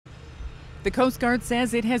The Coast Guard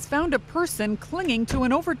says it has found a person clinging to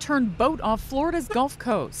an overturned boat off Florida's Gulf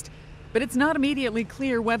Coast. But it's not immediately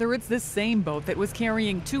clear whether it's the same boat that was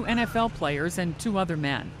carrying 2 NFL players and 2 other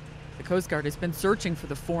men. The Coast Guard has been searching for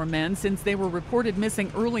the 4 men since they were reported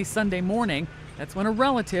missing early Sunday morning. That's when a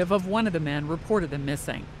relative of one of the men reported them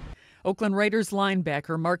missing. Oakland Raiders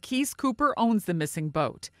linebacker Marquise Cooper owns the missing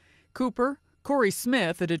boat. Cooper, Corey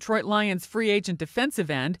Smith, a Detroit Lions free agent defensive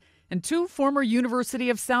end, and 2 former University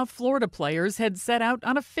of South Florida players had set out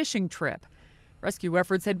on a fishing trip. Rescue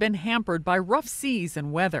efforts had been hampered by rough seas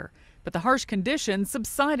and weather, but the harsh conditions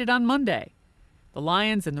subsided on Monday. The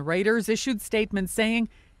Lions and the Raiders issued statements saying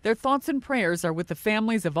their thoughts and prayers are with the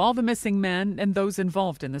families of all the missing men and those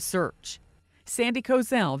involved in the search. Sandy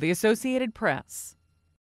Kozel, The Associated Press.